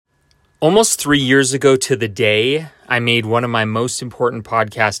Almost 3 years ago to the day, I made one of my most important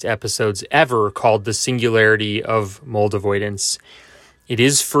podcast episodes ever called The Singularity of Mold Avoidance. It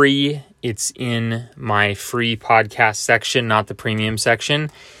is free. It's in my free podcast section, not the premium section.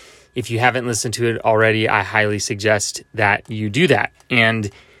 If you haven't listened to it already, I highly suggest that you do that.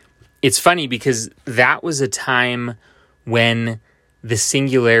 And it's funny because that was a time when the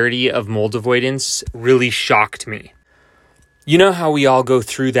singularity of mold avoidance really shocked me. You know how we all go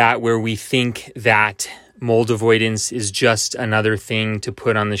through that where we think that mold avoidance is just another thing to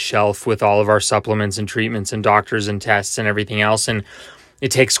put on the shelf with all of our supplements and treatments and doctors and tests and everything else. And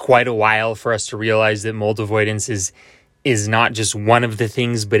it takes quite a while for us to realize that mold avoidance is not just one of the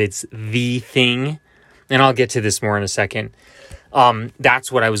things, but it's the thing. And I'll get to this more in a second.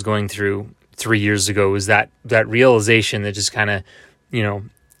 That's what I was going through 3 years ago, was that realization that just kind of,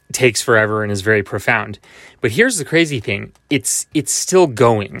 takes forever and is very profound. But here's the crazy thing. It's still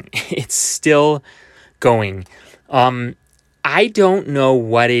going. It's still going. I don't know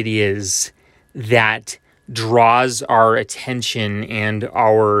what it is that draws our attention and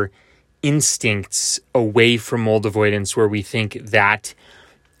our instincts away from mold avoidance, where we think that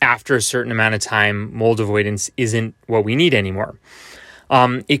after a certain amount of time, mold avoidance isn't what we need anymore.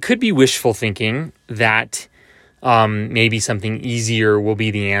 It could be wishful thinking that maybe something easier will be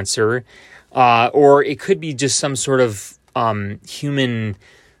the answer. Or it could be just some sort of human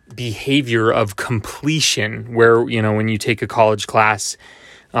behavior of completion where, when you take a college class,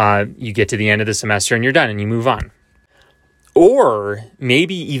 you get to the end of the semester and you're done and you move on. Or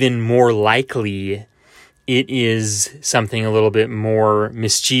maybe even more likely, it is something a little bit more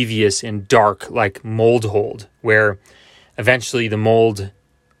mischievous and dark, like mold hold, where eventually the mold.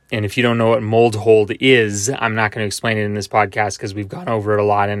 And if you don't know what mold hold is, I'm not going to explain it in this podcast because we've gone over it a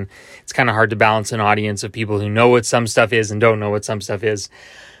lot and it's kind of hard to balance an audience of people who know what some stuff is and don't know what some stuff is.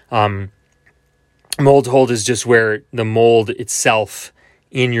 Mold hold is just where the mold itself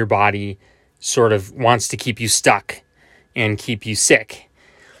in your body sort of wants to keep you stuck and keep you sick.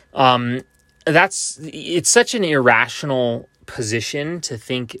 It's such an irrational position to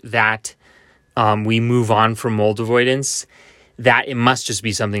think that we move on from mold avoidance, that it must just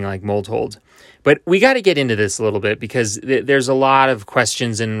be something like mold hold. But we got to get into this a little bit because there's a lot of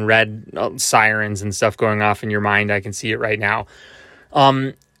questions and red sirens and stuff going off in your mind. I can see it right now.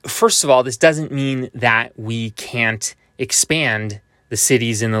 First of all, this doesn't mean that we can't expand the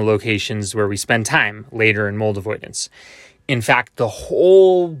cities and the locations where we spend time later in mold avoidance. In fact, the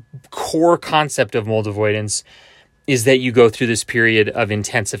whole core concept of mold avoidance is that you go through this period of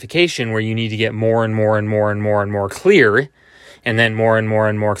intensification where you need to get more and more and more and more and more clear, and then more and more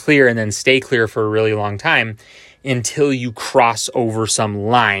and more clear, and then stay clear for a really long time until you cross over some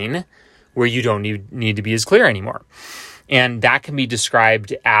line where you don't need to be as clear anymore. And that can be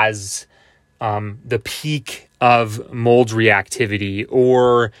described as the peak of mold reactivity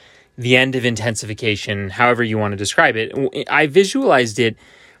or the end of intensification, however you want to describe it. I visualized it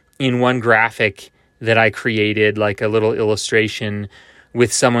in one graphic that I created, like a little illustration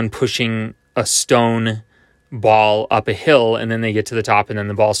with someone pushing a stone ball up a hill, and then they get to the top and then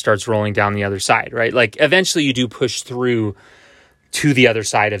the ball starts rolling down the other side, right? Like eventually you do push through to the other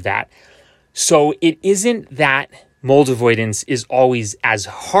side of that. So it isn't that mold avoidance is always as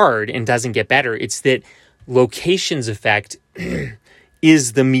hard and doesn't get better. It's that location's effect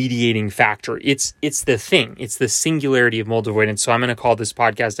is the mediating factor. It's the thing. It's the singularity of mold avoidance. So I'm going to call this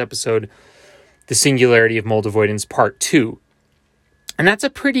podcast episode The Singularity of Mold Avoidance Part 2. And that's a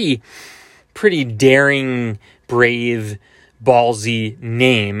pretty daring, brave, ballsy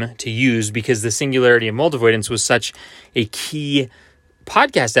name to use because the singularity of mold avoidance was such a key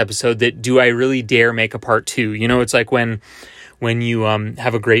podcast episode that do I really dare make a part 2? It's like when you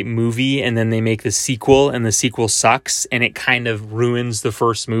have a great movie and then they make the sequel and the sequel sucks and it kind of ruins the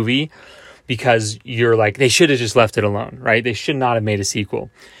first movie because you're like, they should have just left it alone, right? They should not have made a sequel.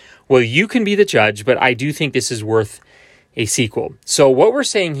 Well, you can be the judge, but I do think this is worth a sequel. So what we're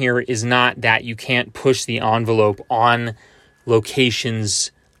saying here is not that you can't push the envelope on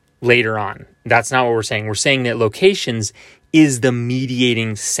locations later on. That's not what we're saying. We're saying that locations is the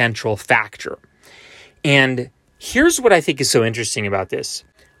mediating central factor. And here's what I think is so interesting about this.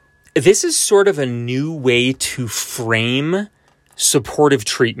 This is sort of a new way to frame supportive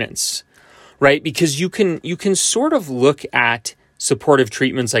treatments, right? Because you can sort of look at supportive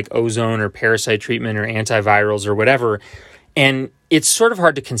treatments like ozone or parasite treatment or antivirals or whatever. And it's sort of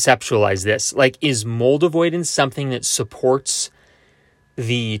hard to conceptualize this. Like, is mold avoidance something that supports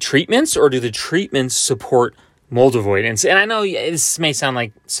the treatments, or do the treatments support mold avoidance. And I know this may sound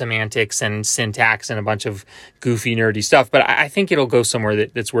like semantics and syntax and a bunch of goofy, nerdy stuff, but I think it'll go somewhere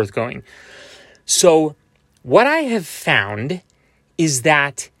that's worth going. So what I have found is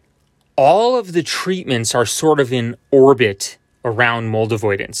that all of the treatments are sort of in orbit around mold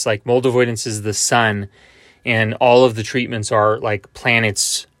avoidance. Like mold avoidance is the sun, and all of the treatments are like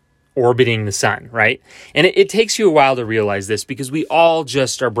planets orbiting the sun, right? And it takes you a while to realize this, because we all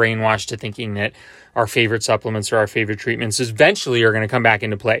just are brainwashed to thinking that our favorite supplements or our favorite treatments eventually are going to come back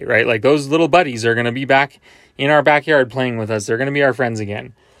into play, right? Like those little buddies are going to be back in our backyard playing with us. They're going to be our friends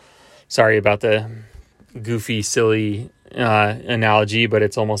again. Sorry about the goofy, silly analogy, but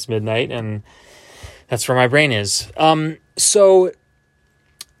it's almost midnight and that's where my brain is. So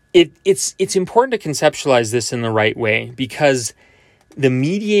it's important to conceptualize this in the right way, because the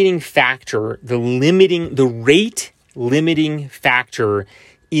mediating factor, the rate limiting factor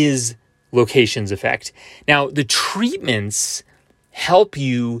is locations effect. Now, the treatments help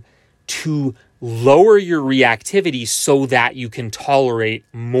you to lower your reactivity so that you can tolerate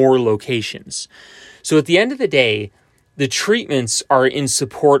more locations. So at the end of the day, the treatments are in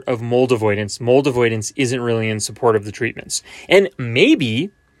support of mold avoidance. Mold avoidance isn't really in support of the treatments. And maybe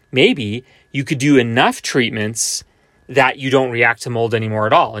you could do enough treatments that you don't react to mold anymore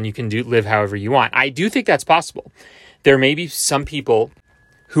at all, and you can live however you want. I do think that's possible. There may be some people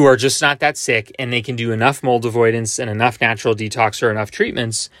who are just not that sick, and they can do enough mold avoidance and enough natural detox or enough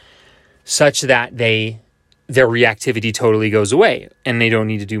treatments such that their reactivity totally goes away and they don't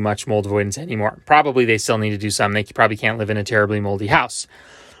need to do much mold avoidance anymore. Probably they still need to do some. They probably can't live in a terribly moldy house.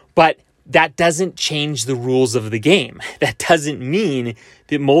 But that doesn't change the rules of the game. That doesn't mean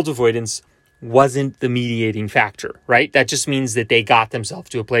that mold avoidance wasn't the mediating factor, right? That just means that they got themselves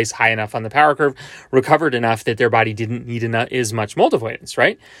to a place high enough on the power curve, recovered enough that their body didn't need as much mold avoidance,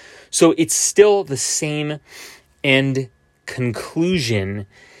 right? So it's still the same end conclusion.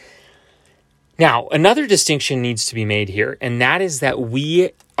 Now, another distinction needs to be made here, and that is that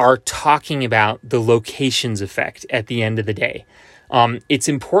we are talking about the locations effect at the end of the day. It's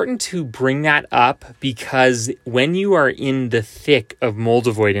important to bring that up because when you are in the thick of mold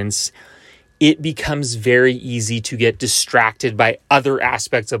avoidance, it becomes very easy to get distracted by other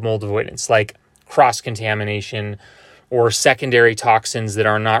aspects of mold avoidance, like cross-contamination or secondary toxins that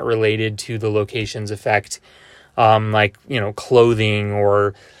are not related to the locations effect, like, clothing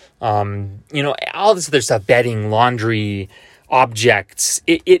or, all this other stuff, bedding, laundry, objects.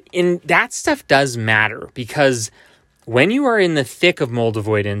 And that stuff does matter, because when you are in the thick of mold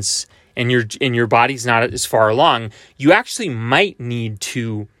avoidance and your body's not as far along, you actually might need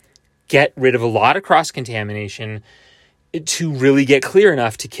to get rid of a lot of cross-contamination to really get clear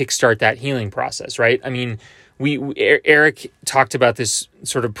enough to kickstart that healing process, right? I mean, Eric talked about this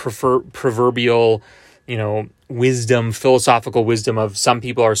sort of proverbial, wisdom, philosophical wisdom of some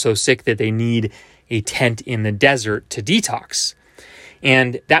people are so sick that they need a tent in the desert to detox.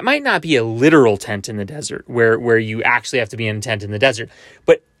 And that might not be a literal tent in the desert where you actually have to be in a tent in the desert,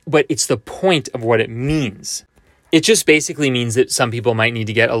 but it's the point of what it means. It just basically means that some people might need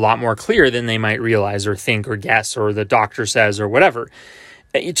to get a lot more clear than they might realize or think or guess or the doctor says or whatever,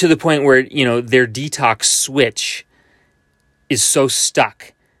 to the point where, their detox switch is so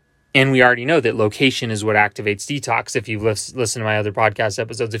stuck. And we already know that location is what activates detox. If you've listened to my other podcast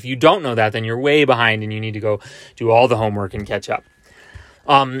episodes, if you don't know that, then you're way behind and you need to go do all the homework and catch up.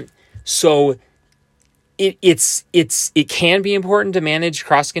 So it can be important to manage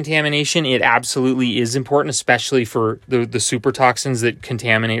cross-contamination. It absolutely is important, especially for the super toxins that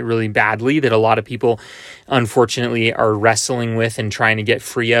contaminate really badly, that a lot of people, unfortunately, are wrestling with and trying to get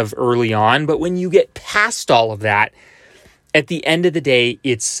free of early on. But when you get past all of that, at the end of the day,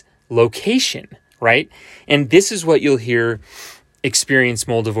 it's location, right? And this is what you'll hear experienced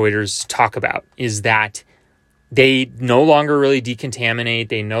mold avoiders talk about, is that they no longer really decontaminate.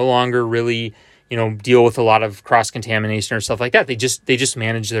 They no longer really deal with a lot of cross-contamination or stuff like that. They just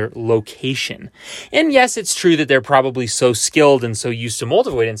manage their location. And yes, it's true that they're probably so skilled and so used to mold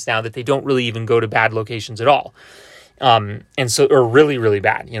avoidance now that they don't really even go to bad locations at all. Or really, really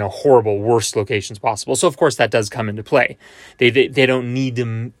bad, horrible, worst locations possible. So of course that does come into play. They don't need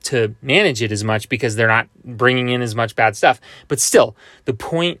to manage it as much because they're not bringing in as much bad stuff. But still, the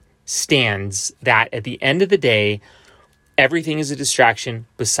point stands that at the end of the day, everything is a distraction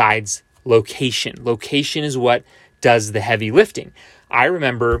besides location. Location is what does the heavy lifting. I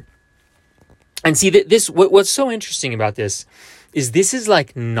remember, and see that what's so interesting about this is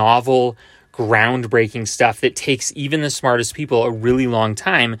like novel, groundbreaking stuff that takes even the smartest people a really long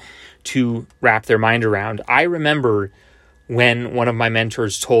time to wrap their mind around. I remember when one of my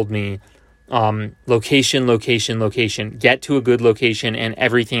mentors told me, location, location, location. Get to a good location and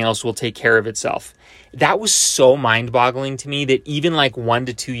everything else will take care of itself. That was so mind-boggling to me that even like 1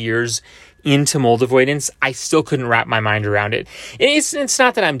 to 2 years into mold avoidance, I still couldn't wrap my mind around it. It's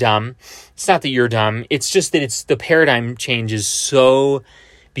not that I'm dumb. It's not that you're dumb. It's just that the paradigm change is so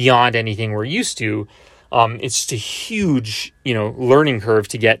beyond anything we're used to. It's just a huge, learning curve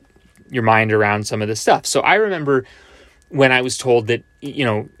to get your mind around some of this stuff. So I remember when I was told that,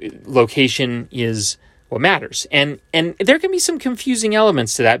 location is what matters. And there can be some confusing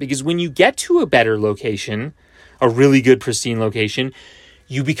elements to that, because when you get to a better location, a really good pristine location,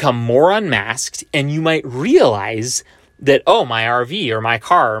 you become more unmasked and you might realize that, oh, my RV or my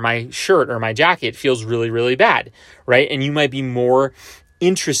car or my shirt or my jacket feels really, really bad, right? And you might be more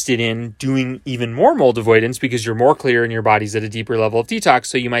interested in doing even more mold avoidance because you're more clear and your body's at a deeper level of detox.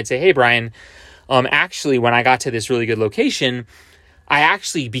 So you might say, hey, Brian, actually, when I got to this really good location, I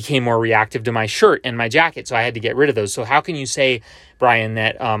actually became more reactive to my shirt and my jacket. So I had to get rid of those. So how can you say, Brian,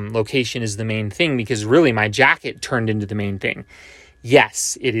 that location is the main thing? Because really my jacket turned into the main thing.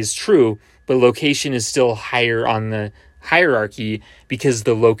 Yes, it is true, but location is still higher on the hierarchy because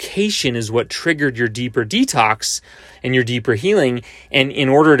the location is what triggered your deeper detox and your deeper healing. And in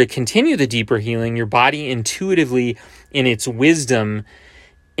order to continue the deeper healing, your body intuitively, in its wisdom,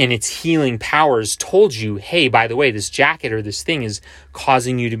 in its healing powers, told you, hey, by the way, this jacket or this thing is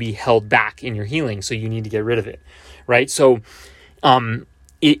causing you to be held back in your healing, so you need to get rid of it, right? So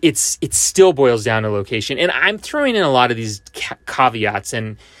it still boils down to location. And I'm throwing in a lot of these caveats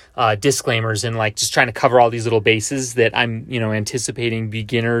and disclaimers and like just trying to cover all these little bases that I'm, anticipating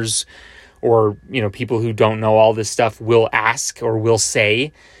beginners or, people who don't know all this stuff will ask or will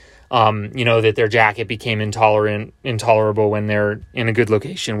say, that their jacket became intolerable when they're in a good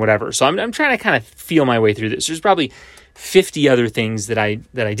location, whatever. So I'm trying to kind of feel my way through this. There's probably 50 other things that I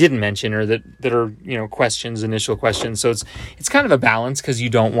didn't mention or that are, initial questions. So it's kind of a balance because you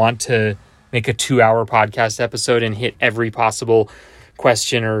don't want to make a 2-hour podcast episode and hit every possible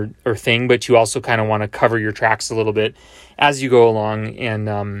question or thing, but you also kind of want to cover your tracks a little bit as you go along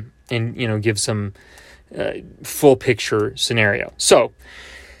and give some full picture scenario. So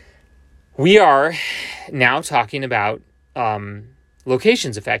we are now talking about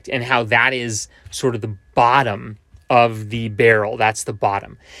locations effect and how that is sort of the bottom of the barrel. That's the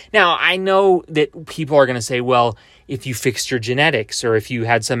bottom. Now, I know that people are going to say, well, if you fixed your genetics or if you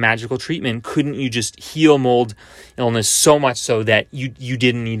had some magical treatment, couldn't you just heal mold illness so much so that you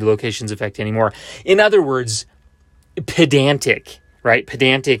didn't need locations effect anymore? In other words, pedantic, right?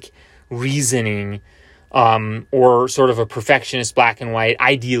 Pedantic reasoning, or sort of a perfectionist, black and white,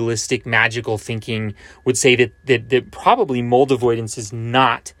 idealistic, magical thinking would say that probably mold avoidance is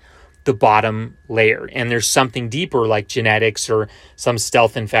not the bottom layer. And there's something deeper like genetics or some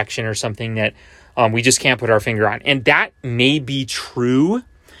stealth infection or something that we just can't put our finger on. And that may be true,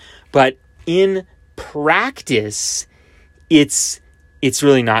 but in practice, it's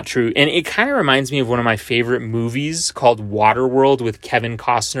really not true. And it kind of reminds me of one of my favorite movies called Waterworld with Kevin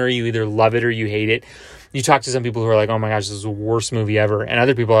Costner. You either love it or you hate it. You talk to some people who are like, oh my gosh, this is the worst movie ever. And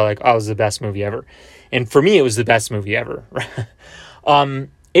other people are like, oh, it was the best movie ever. And for me, it was the best movie ever. By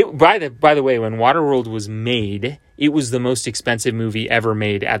the way, when Waterworld was made, it was the most expensive movie ever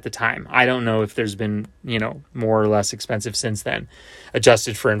made at the time. I don't know if there's been, more or less expensive since then,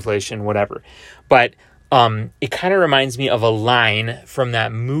 adjusted for inflation, whatever. But it kind of reminds me of a line from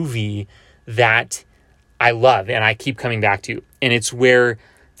that movie that I love and I keep coming back to. And it's where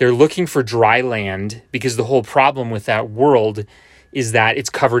they're looking for dry land because the whole problem with that world is that it's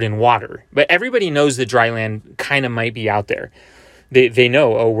covered in water. But everybody knows that dry land kind of might be out there. They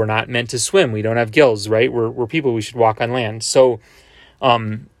know, oh, we're not meant to swim. We don't have gills, right? We're people. We should walk on land. So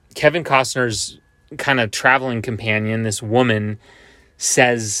Kevin Costner's kind of traveling companion, this woman,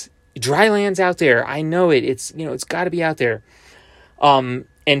 says, dry land's out there. I know it. It's got to be out there. And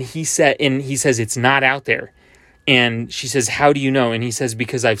he says it's not out there. And she says, how do you know? And he says,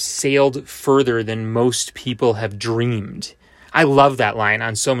 because I've sailed further than most people have dreamed. I love that line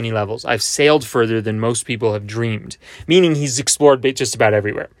on so many levels. I've sailed further than most people have dreamed, meaning he's explored just about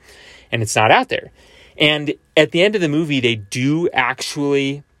everywhere and it's not out there. And at the end of the movie, they do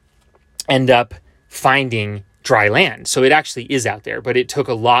actually end up finding dry land. So it actually is out there, but it took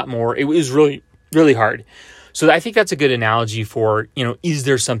a lot more. It was really, really hard. So I think that's a good analogy for, is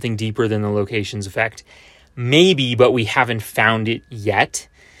there something deeper than the locations effect? Maybe, but we haven't found it yet.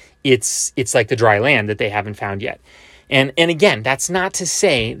 It's like the dry land that they haven't found yet. And again, that's not to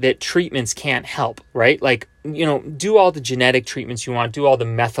say that treatments can't help, right? Like, do all the genetic treatments you want, do all the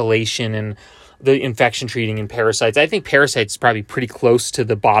methylation and the infection treating and parasites. I think parasites is probably pretty close to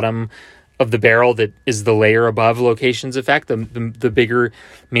the bottom of the barrel that is the layer above locations effect, the bigger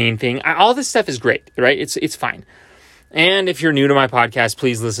main thing. All this stuff is great, right? It's fine. And if you're new to my podcast,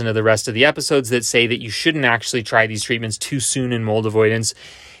 please listen to the rest of the episodes that say that you shouldn't actually try these treatments too soon in mold avoidance.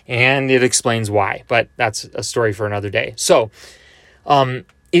 And it explains why, but that's a story for another day. So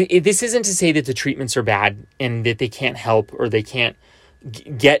this isn't to say that the treatments are bad and that they can't help or they can't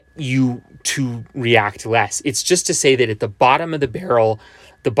get you to react less. It's just to say that at the bottom of the barrel,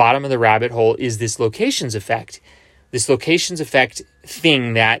 the bottom of the rabbit hole is this locations effect. This locations effect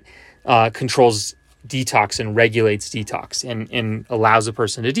thing that controls detox and regulates detox and allows a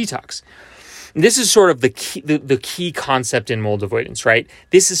person to detox. This is sort of the key concept in mold avoidance, right?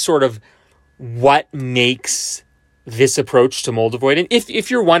 This is sort of what makes this approach to mold avoidance. If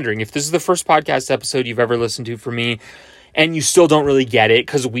you're wondering, if this is the first podcast episode you've ever listened to from me and you still don't really get it,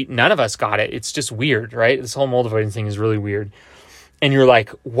 because none of us got it. It's just weird, right? This whole mold avoidance thing is really weird. And you're like,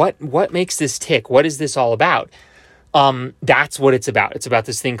 what makes this tick? What is this all about? That's what it's about. It's about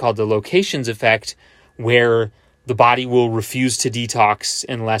this thing called the locations effect, where the body will refuse to detox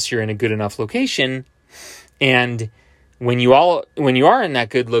unless you're in a good enough location. And when you are in that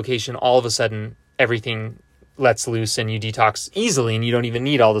good location, all of a sudden everything lets loose and you detox easily and you don't even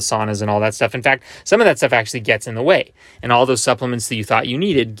need all the saunas and all that stuff. In fact, some of that stuff actually gets in the way, and all those supplements that you thought you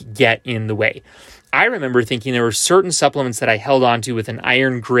needed get in the way. I remember thinking there were certain supplements that I held onto with an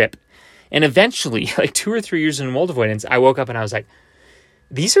iron grip. And eventually, like 2 or 3 years in mold avoidance, I woke up and I was like,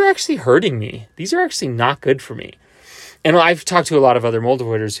 these are actually hurting me. These are actually not good for me. And I've talked to a lot of other mold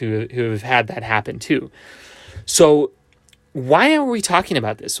avoiders who have had that happen too. So why are we talking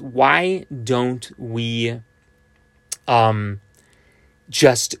about this? Why don't we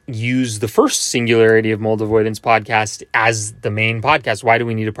just use the first Singularity of Mold Avoidance podcast as the main podcast? Why do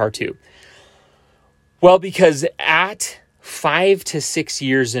we need a part 2? Well, because at 5 to 6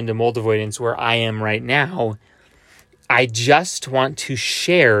 years into mold avoidance, where I am right now, I just want to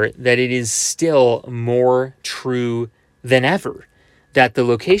share that it is still more true than ever that the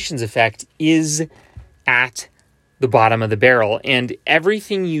locations effect is at the bottom of the barrel, and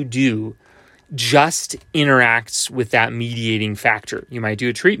everything you do just interacts with that mediating factor. You might do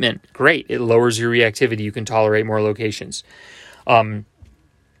a treatment. Great. It lowers your reactivity. You can tolerate more locations.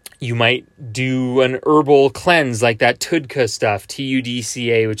 You might do an herbal cleanse like that TUDCA stuff,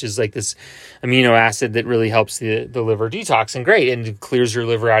 TUDCA, which is like this amino acid that really helps the liver detox, and great, and it clears your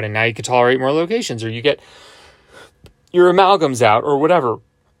liver out, and now you can tolerate more locations, or you get your amalgams out, or whatever.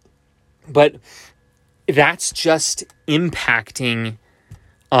 But that's just impacting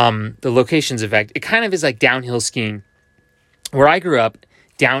the locations effect. It kind of is like downhill skiing. Where I grew up,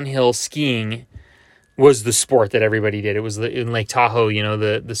 downhill skiing was the sport that everybody did. It was in Lake Tahoe,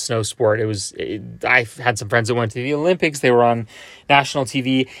 the snow sport. I had some friends that went to the Olympics. They were on national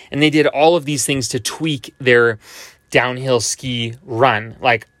TV, and they did all of these things to tweak their downhill ski run.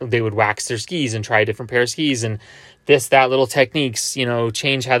 Like they would wax their skis and try a different pair of skis and that little techniques,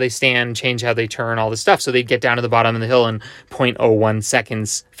 change how they stand, change how they turn, all this stuff. So they'd get down to the bottom of the hill in 0.01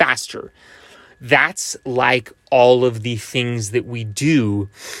 seconds faster. That's like all of the things that we do.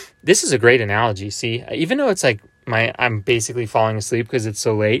 This is a great analogy. See, even though it's like I'm basically falling asleep because it's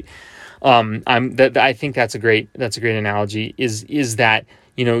so late. I think that's a great analogy. Is that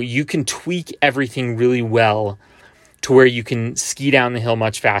you can tweak everything really well to where you can ski down the hill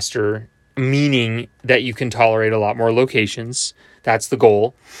much faster, meaning that you can tolerate a lot more locations. That's the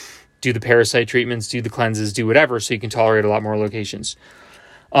goal. Do the parasite treatments, do the cleanses, do whatever, so you can tolerate a lot more locations.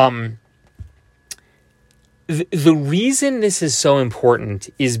 The reason this is so important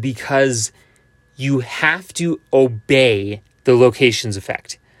is because you have to obey the locations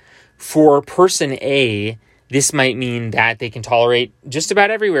effect. For person A, this might mean that they can tolerate just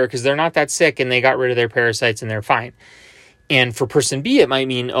about everywhere because they're not that sick and they got rid of their parasites and they're fine. And for person B, it might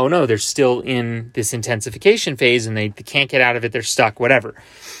mean, oh no, they're still in this intensification phase and they can't get out of it, they're stuck, whatever.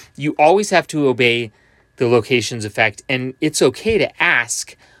 You always have to obey the locations effect, and it's okay to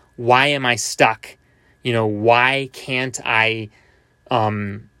ask, why am I stuck? Why can't I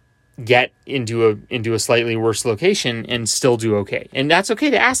get into a slightly worse location and still do okay? And that's okay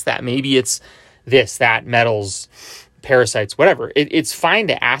to ask that. Maybe it's this, that, metals, parasites, whatever. It's fine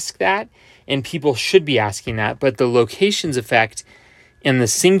to ask that, and people should be asking that. But the locations effect and the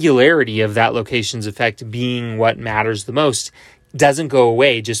singularity of that locations effect being what matters the most doesn't go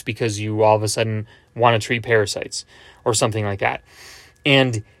away just because you all of a sudden want to treat parasites or something like that.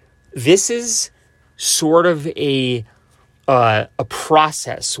 And this is sort of a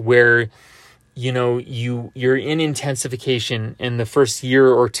process where you're in intensification, and the first year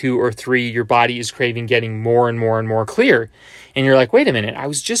or two or three, your body is craving getting more and more and more clear. And you're like, wait a minute, I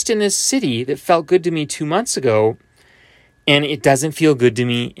was just in this city that felt good to me 2 months ago, and it doesn't feel good to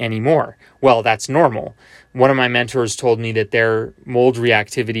me anymore. Well, that's normal. One of my mentors told me that their mold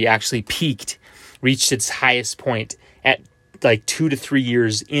reactivity actually reached its highest point at like 2 to 3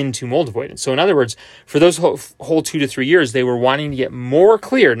 years into mold avoidance. So in other words, for those whole 2 to 3 years, they were wanting to get more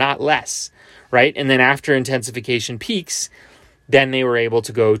clear, not less, right? And then after intensification peaks, then they were able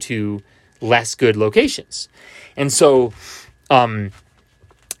to go to less good locations. And so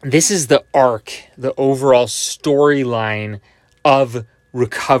this is the arc, the overall storyline of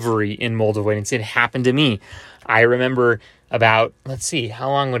recovery in mold avoidance. It happened to me. I remember about, how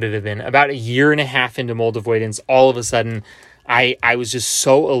long would it have been? About 1.5 years into mold avoidance, all of a sudden, I was just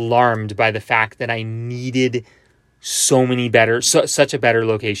so alarmed by the fact that I needed such a better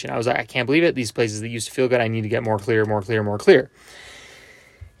location. I was like, I can't believe it. These places that used to feel good, I need to get more clear.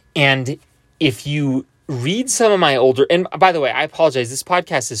 And if you read some of my older, and by the way, I apologize, this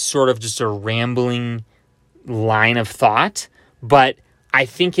podcast is sort of just a rambling line of thought, but I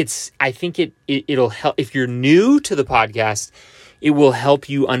think it'll help. If you're new to the podcast, it will help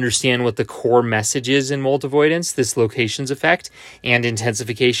you understand what the core message is in mold avoidance, this locations effect and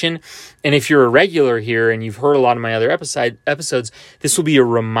intensification. And if you're a regular here and you've heard a lot of my other episodes, this will be a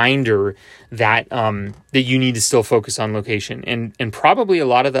reminder that that you need to still focus on location. And probably a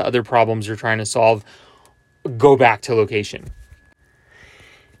lot of the other problems you're trying to solve go back to location.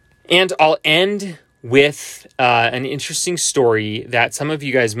 And I'll end with an interesting story that some of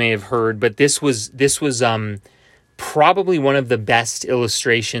you guys may have heard, but this was probably one of the best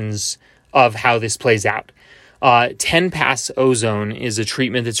illustrations of how this plays out. 10-pass ozone is a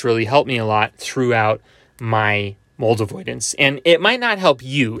treatment that's really helped me a lot throughout my mold avoidance. And it might not help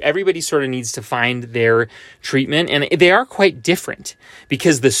you. Everybody sort of needs to find their treatment, and they are quite different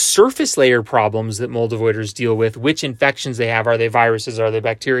because the surface layer problems that mold avoiders deal with, which infections they have, are they viruses, are they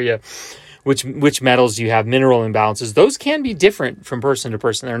bacteria, which metals do you have, mineral imbalances, those can be different from person to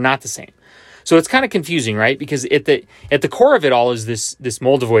person. They're not the same. So it's kind of confusing, right? Because at the core of it all is this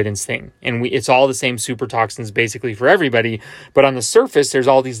mold avoidance thing. And it's all the same super toxins basically for everybody. But on the surface, there's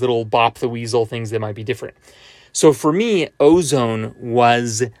all these little bop the weasel things that might be different. So for me, ozone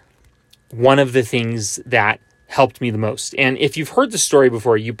was one of the things that helped me the most. And if you've heard the story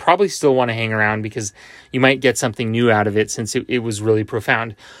before, you probably still want to hang around because you might get something new out of it since it was really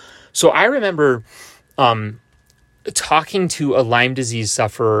profound. So I remember talking to a Lyme disease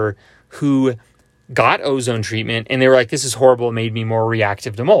sufferer who got ozone treatment, and they were like, this is horrible. It made me more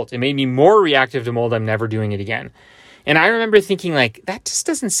reactive to mold. It made me more reactive to mold. I'm never doing it again. And I remember thinking, like, that just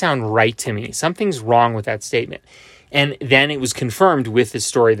doesn't sound right to me. Something's wrong with that statement. And then it was confirmed with the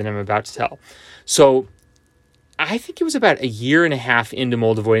story that I'm about to tell. So I think it was about 1.5 years into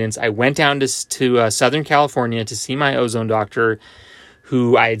mold avoidance. I went down to Southern California to see my ozone doctor,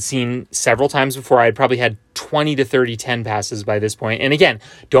 who I had seen several times before. I had probably had 20 to 30 10 passes by this point. And again,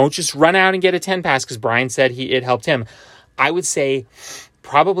 don't just run out and get a 10 pass because Brian said it helped him. I would say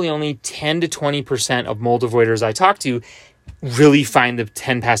probably only 10 to 20% of mold avoiders I talk to really find the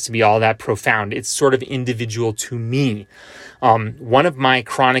 10 pass to be all that profound. It's sort of individual to me. One of my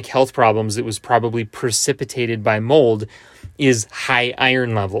chronic health problems that was probably precipitated by mold is high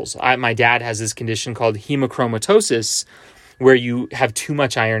iron levels. My dad has this condition called hemochromatosis, where you have too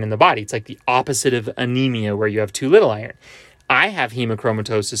much iron in the body. It's like the opposite of anemia, where you have too little iron. I have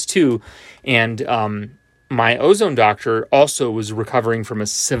hemochromatosis too, and my ozone doctor also was recovering from a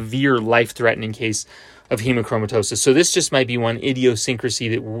severe life-threatening case of hemochromatosis. So this just might be one idiosyncrasy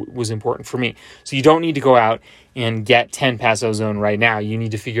that was important for me. So you don't need to go out and get 10-pass ozone right now. You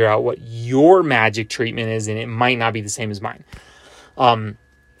need to figure out what your magic treatment is, and it might not be the same as mine.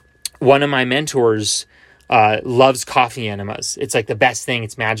 One of my mentors loves coffee enemas. It's like the best thing.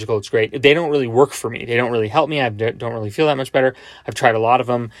 It's magical. It's great. They don't really work for me. They don't really help me. I don't really feel that much better. I've tried a lot of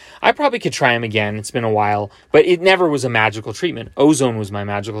them. I probably could try them again. It's been a while, but it never was a magical treatment. Ozone was my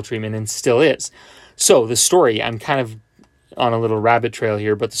magical treatment and still is. So the story, I'm kind of on a little rabbit trail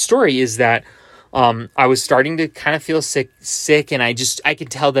here, but the story is that I was starting to kind of feel sick, and I could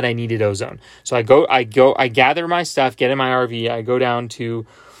tell that I needed ozone. So I gather my stuff, get in my RV, I go down to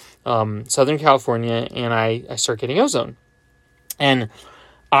Southern California, and I start getting ozone. And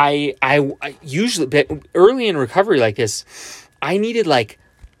I usually, but early in recovery like this, I needed like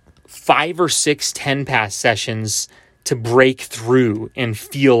 5 or 6 10-pass sessions to break through and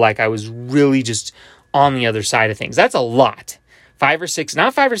feel like I was really just on the other side of things. That's a lot.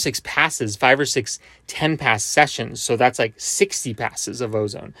 not 5 or 6 passes, 5 or 6 10-pass sessions. So that's like 60 passes of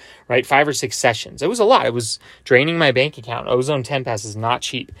ozone, right? 5 or 6 sessions. It was a lot. It was draining my bank account. Ozone 10 pass is not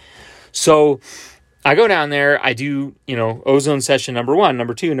cheap. So I go down there, I do, ozone session number 1,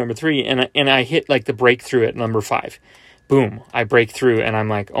 number 2, number 3, and I hit like the breakthrough at number 5. Boom, I break through and I'm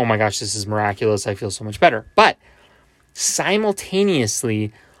like, oh my gosh, this is miraculous. I feel so much better. But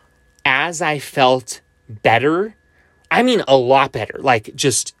simultaneously, as I felt better, I mean a lot better, like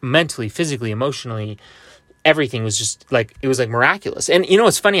just mentally, physically, emotionally, everything was just like, it was like miraculous. And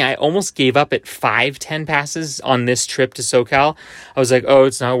it's funny, I almost gave up at 5 10 passes on this trip to SoCal. I was like, oh,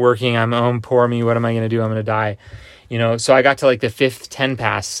 it's not working. Poor me. What am I going to do? I'm going to die. So I got to like the 5th 10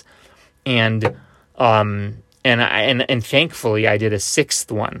 pass and thankfully I did a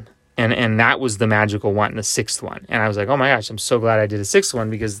 6th one. And that was the magical one, the 6th one. And I was like, oh my gosh, I'm so glad I did a 6th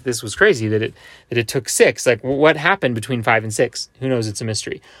one because this was crazy that it took 6. Like, what happened between 5 and 6? Who knows? It's a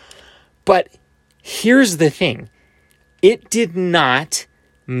mystery. But here's the thing. It did not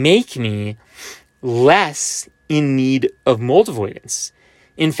make me less in need of mold avoidance.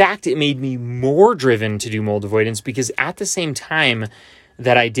 In fact, it made me more driven to do mold avoidance because at the same time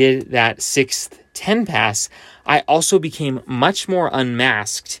that I did that 6th 10 pass, I also became much more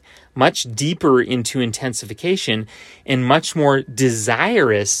unmasked, much deeper into intensification, and much more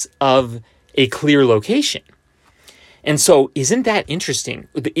desirous of a clear location. And so isn't that interesting?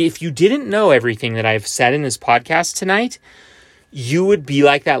 If you didn't know everything that I've said in this podcast tonight, you would be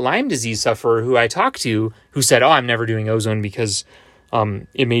like that Lyme disease sufferer who I talked to who said, oh, I'm never doing ozone because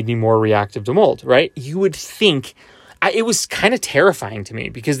it made me more reactive to mold, right? You would think, it was kind of terrifying to me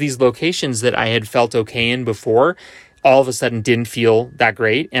because these locations that I had felt okay in before all of a sudden didn't feel that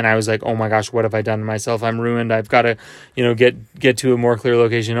great. And I was like, oh my gosh, what have I done to myself? I'm ruined. I've got to, get to a more clear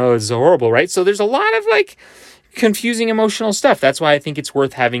location. Oh, it's so horrible, right? So there's a lot of like confusing emotional stuff. That's why I think it's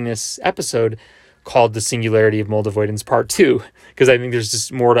worth having this episode called The Singularity of Mold Avoidance Part 2, because I think there's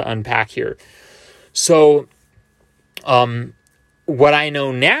just more to unpack here. So, what I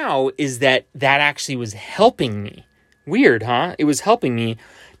know now is that actually was helping me. Weird, huh? It was helping me,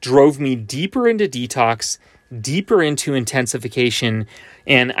 drove me deeper into detox, deeper into intensification,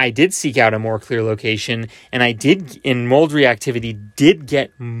 and I did seek out a more clear location, and I did, in mold reactivity, did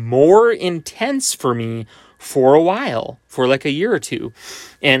get more intense for me for a while, for like a year or two.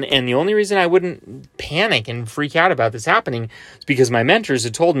 And the only reason I wouldn't panic and freak out about this happening is because my mentors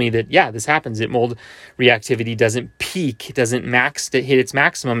had told me that, yeah, this happens. That mold reactivity doesn't peak, it doesn't hit its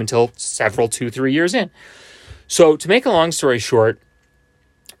maximum until 2-3 years in. So to make a long story short,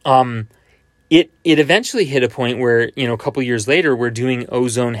 it eventually hit a point where, a couple years later, where doing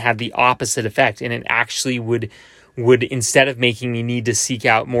ozone had the opposite effect, and it actually would instead of making me need to seek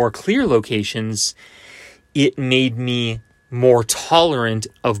out more clear locations, it made me more tolerant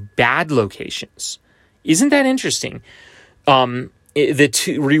of bad locations. Isn't that interesting?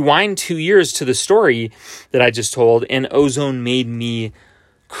 Rewind 2 years to the story that I just told, and ozone made me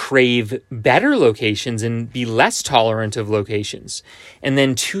crave better locations and be less tolerant of locations. And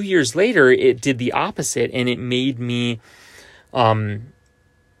then 2 years later, it did the opposite, and it made me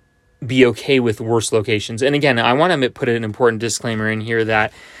be okay with worse locations. And again, I want to put an important disclaimer in here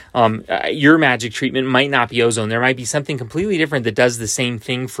that your magic treatment might not be ozone. There might be something completely different that does the same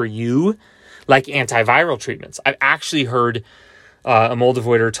thing for you, like antiviral treatments. I've actually heard a mold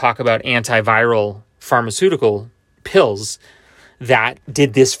avoider talk about antiviral pharmaceutical pills that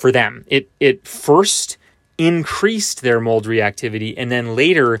did this for them. It first increased their mold reactivity, and then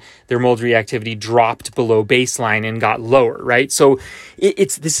later their mold reactivity dropped below baseline and got lower, right? So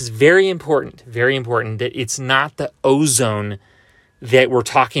this is very important that it's not the ozone that we're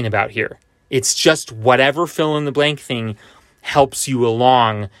talking about here. It's just whatever fill in the blank thing helps you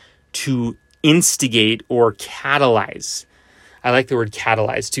along to instigate or catalyze. I like the word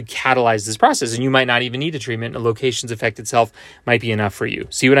catalyze, to catalyze this process. And you might not even need a treatment. A location's effect itself might be enough for you.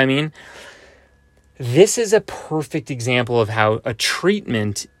 See what I mean? This is a perfect example of how a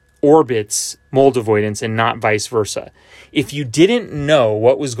treatment orbits mold avoidance and not vice versa. If you didn't know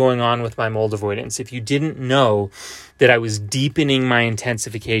what was going on with my mold avoidance, if you didn't know that I was deepening my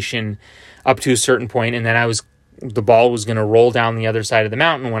intensification up to a certain point, and then the ball was going to roll down the other side of the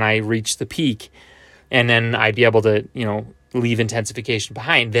mountain when I reached the peak, and then I'd be able to, leave intensification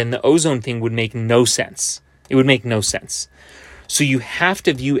behind, then the ozone thing would make no sense. It would make no sense. So you have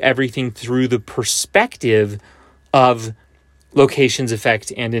to view everything through the perspective of locations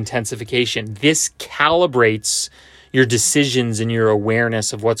effect and intensification. This calibrates your decisions and your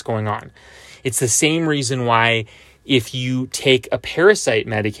awareness of what's going on. It's the same reason why if you take a parasite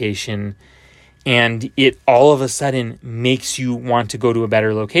medication and it all of a sudden makes you want to go to a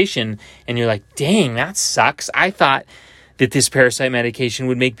better location. And you're like, dang, that sucks. I thought that this parasite medication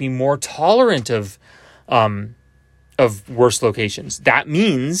would make me more tolerant of worse locations. That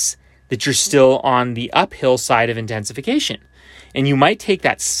means that you're still on the uphill side of intensification. And you might take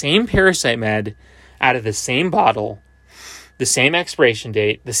that same parasite med out of the same bottle, the same expiration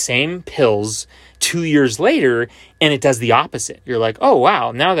date, the same pills 2 years later, and it does the opposite. You're like, oh,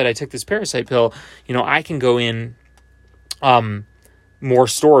 wow, now that I took this parasite pill, I can go in more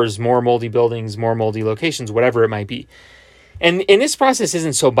stores, more moldy buildings, more moldy locations, whatever it might be. And this process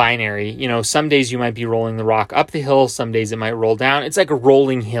isn't so binary. Some days you might be rolling the rock up the hill. Some days it might roll down. It's like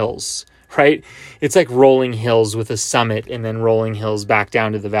rolling hills, right? It's like rolling hills with a summit and then rolling hills back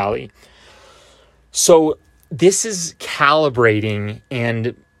down to the valley. So this is calibrating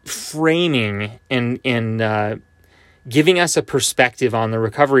and framing and giving us a perspective on the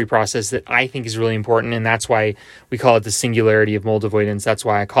recovery process that I think is really important. And that's why we call it the Singularity of Mold Avoidance. That's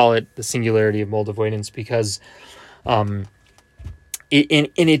why I call it the Singularity of Mold Avoidance, because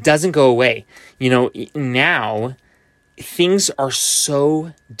it doesn't go away. Now things are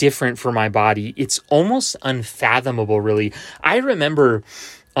so different for my body. It's almost unfathomable, really. I remember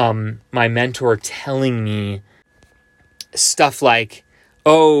my mentor telling me stuff like,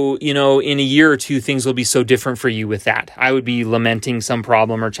 oh, in a year or two, things will be so different for you with that. I would be lamenting some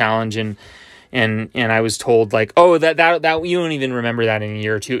problem or challenge, and I was told like, oh, that you don't even remember that in a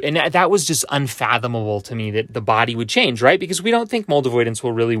year or two. And that was just unfathomable to me, that the body would change, right? Because we don't think mold avoidance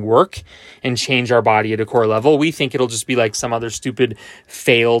will really work and change our body at a core level. We think it'll just be like some other stupid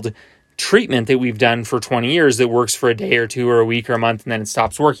failed treatment that we've done for 20 years that works for a day or two or a week or a month, and then it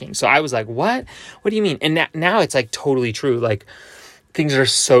stops working. So I was like, what do you mean? And now it's like totally true. Like, things are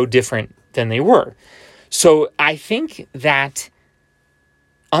so different than they were. So I think that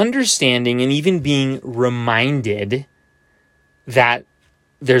understanding and even being reminded that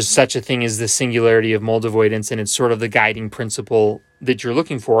there's such a thing as the singularity of mold avoidance, and it's sort of the guiding principle that you're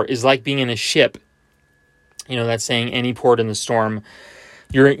looking for, is like being in a ship. That saying, any port in the storm.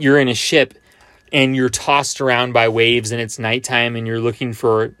 You're in a ship and you're tossed around by waves, and it's nighttime, and you're looking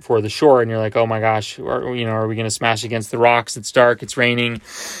for the shore, and you're like, oh my gosh, are we going to smash against the rocks? It's dark, it's raining,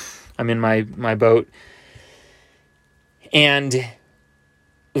 I'm in my boat. And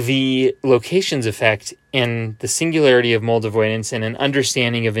the locations effect and the singularity of mold avoidance and an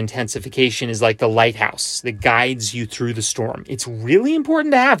understanding of intensification is like the lighthouse that guides you through the storm. It's really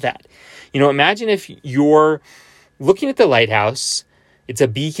important to have that. Imagine if you're looking at the lighthouse, it's a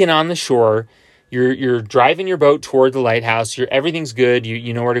beacon on the shore, you're driving your boat toward the lighthouse, everything's good,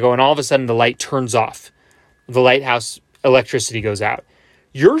 you know where to go, and all of a sudden the light turns off. The lighthouse electricity goes out.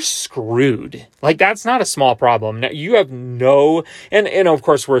 You're screwed. Like, that's not a small problem. Now, you have no, and of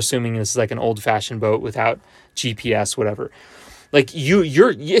course we're assuming this is like an old-fashioned boat without GPS, whatever. Like,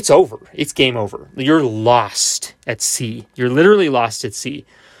 it's over. It's game over. You're lost at sea. You're literally lost at sea.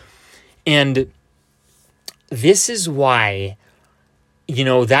 And this is why,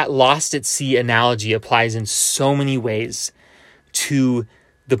 that lost at sea analogy applies in so many ways to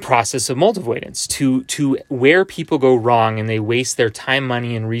the process of mold avoidance, to where people go wrong and they waste their time,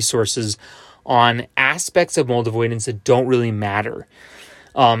 money, and resources on aspects of mold avoidance that don't really matter.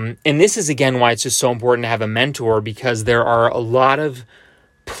 And this is, again, why it's just so important to have a mentor, because there are a lot of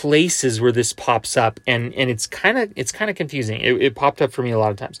places where this pops up, and it's kind of confusing. It popped up for me a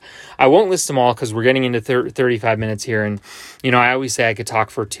lot of times. I won't list them all because we're getting into 35 minutes here, and I always say I could talk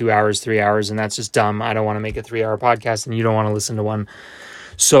for 2 hours, 3 hours, and that's just dumb. I don't want to make a 3-hour podcast, and you don't want to listen to one.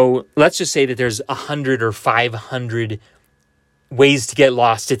 So let's just say that there's 100 or 500 ways to get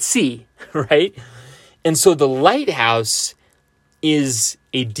lost at sea, right? And so the lighthouse is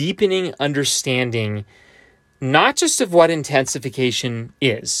a deepening understanding, not just of what intensification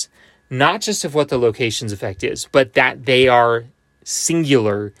is, not just of what the locations effect is, but that they are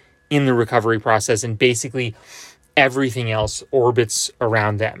singular in the recovery process, and basically everything else orbits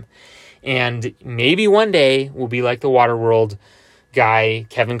around them. And maybe one day we'll be like the Waterworld guy,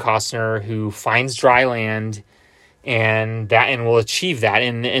 Kevin Costner, who finds dry land and will achieve that.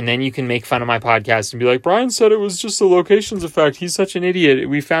 And then you can make fun of my podcast and be like, Brian said it was just the locations effect. He's such an idiot.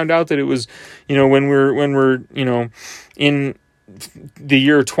 We found out that it was, when we're in the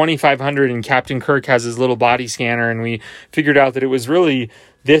year 2500 and Captain Kirk has his little body scanner, and we figured out that it was really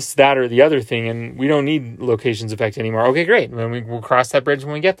this, that, or the other thing, and we don't need locations effect anymore. Okay, great. Then we'll cross that bridge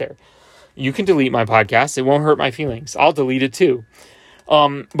when we get there. You can delete my podcast. It won't hurt my feelings. I'll delete it too.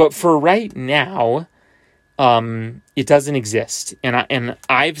 But for right now, it doesn't exist. And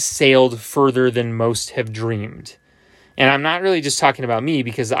I've sailed further than most have dreamed. And I'm not really just talking about me,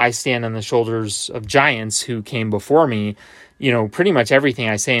 because I stand on the shoulders of giants who came before me. Pretty much everything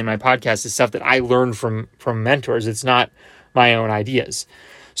I say in my podcast is stuff that I learned from mentors. It's not my own ideas.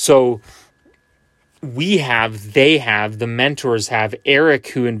 So the mentors have. Eric,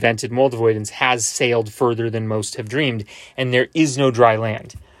 who invented mold avoidance, has sailed further than most have dreamed, and there is no dry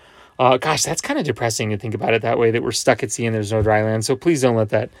land. Gosh, that's kind of depressing to think about it that way, that we're stuck at sea and there's no dry land. So please don't let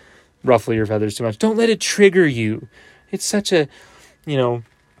that ruffle your feathers too much. Don't let it trigger you. It's such a,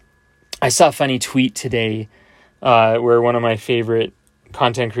 I saw a funny tweet today where one of my favorite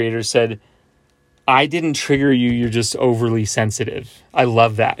content creators said, "I didn't trigger you, you're just overly sensitive." I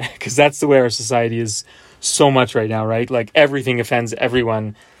love that, because that's the way our society is so much right now, right? Like everything offends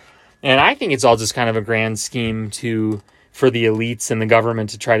everyone. And I think it's all just kind of a grand scheme for the elites and the government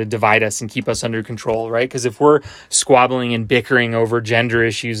to try to divide us and keep us under control, right? Because if we're squabbling and bickering over gender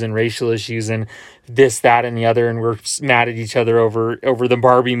issues and racial issues and this, that, and the other, and we're mad at each other over the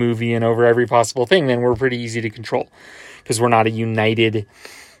Barbie movie and over every possible thing, then we're pretty easy to control, because we're not a united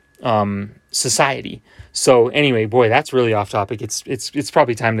society. So anyway, boy, that's really off topic. It's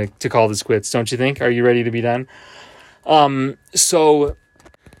probably time to call this quits, don't you think? Are you ready to be done?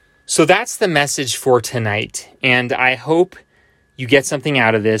 So that's the message for tonight. And I hope you get something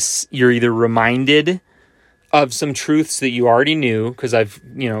out of this. You're either reminded of some truths that you already knew, because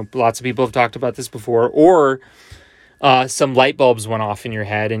lots of people have talked about this before, or some light bulbs went off in your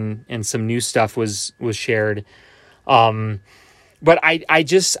head and some new stuff was shared. But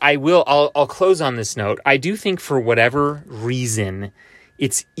I'll close on this note. I do think, for whatever reason,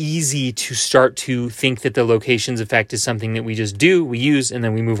 it's easy to start to think that the locations effect is something that we just do, we use, and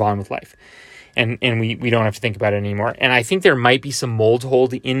then we move on with life. And we don't have to think about it anymore. And I think there might be some mold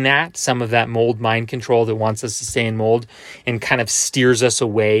hold in that, some of that mold mind control that wants us to stay in mold and kind of steers us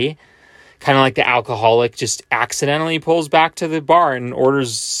away. Kind of like the alcoholic just accidentally pulls back to the bar and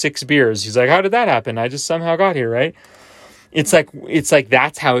orders 6 beers. He's like, how did that happen? I just somehow got here, right? It's like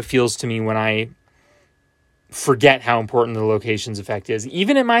that's how it feels to me when I forget how important the locations effect is,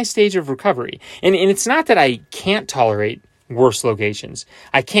 even in my stage of recovery. And it's not that I can't tolerate worse locations.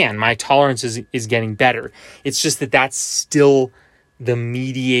 I can. My tolerance is getting better. It's just that that's still the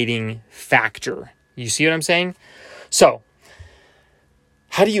mediating factor. You see what I'm saying? So,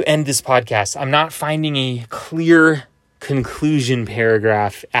 how do you end this podcast? I'm not finding a clear conclusion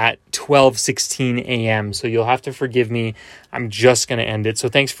paragraph at 12:16 a.m. So you'll have to forgive me. I'm just going to end it. So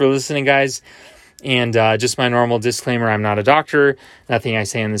thanks for listening, guys. And just my normal disclaimer, I'm not a doctor. Nothing I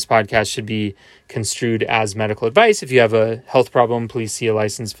say in this podcast should be construed as medical advice. If you have a health problem, please see a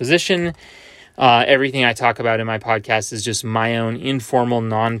licensed physician. Everything I talk about in my podcast is just my own informal,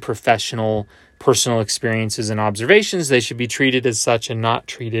 non-professional, personal experiences and observations. They should be treated as such and not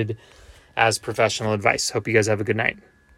treated as professional advice. Hope you guys have a good night.